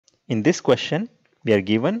In this question, we are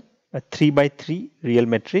given a 3 by 3 real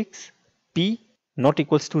matrix P not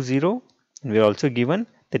equals to 0, and we are also given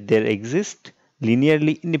that there exist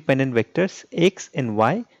linearly independent vectors x and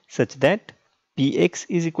y such that Px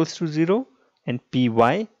is equals to 0 and Py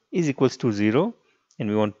is equals to 0, and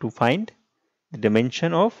we want to find the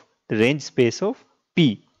dimension of the range space of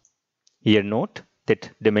P. Here note that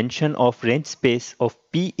dimension of range space of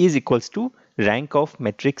P is equals to rank of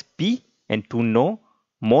matrix P, and to know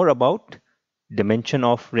more about dimension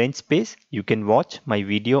of range space, you can watch my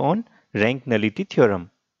video on rank nullity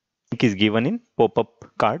theorem. Link is given in pop-up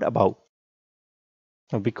card above.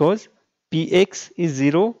 Now because Px is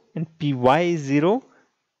 0 and Py is 0,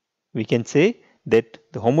 we can say that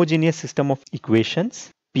the homogeneous system of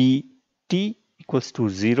equations Pt equals to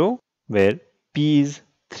 0, where P is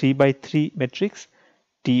 3 by 3 matrix,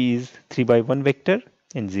 T is 3 by 1 vector,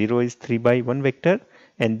 and 0 is 3 by 1 vector,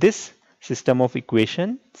 and this system of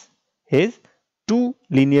equations has two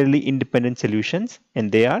linearly independent solutions,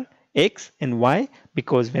 and they are x and y,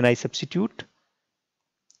 because when I substitute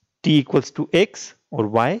t equals to x or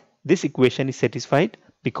y, this equation is satisfied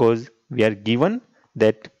because we are given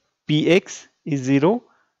that Px is 0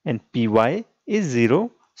 and Py is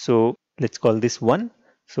 0. So let's call this 1.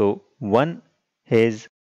 So 1 has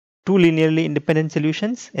two linearly independent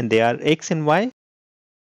solutions, and they are x and y.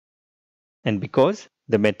 And because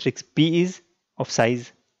the matrix P is of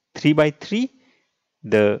size 3 by 3,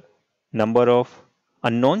 the number of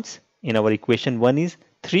unknowns in our equation 1 is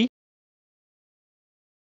 3.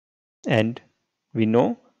 And we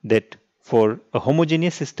know that for a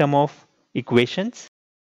homogeneous system of equations,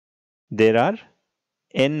 there are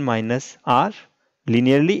n minus r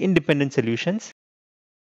linearly independent solutions,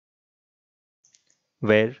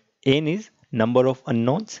 where n is number of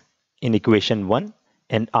unknowns in equation 1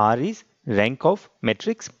 and r is rank of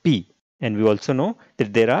matrix P. And we also know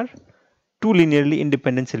that there are two linearly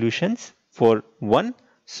independent solutions for 1.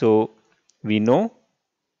 So we know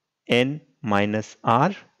n minus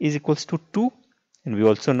r is equals to 2, and we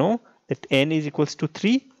also know that n is equals to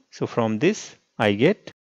 3. So from this I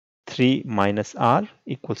get 3 minus r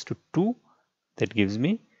equals to 2. That gives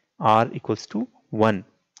me r equals to 1.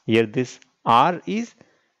 Here this r is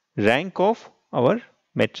rank of our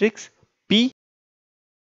matrix P,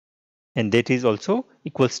 and that is also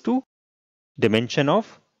equals to dimension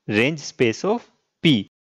of range space of P.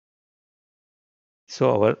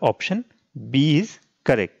 So our option B is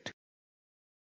correct.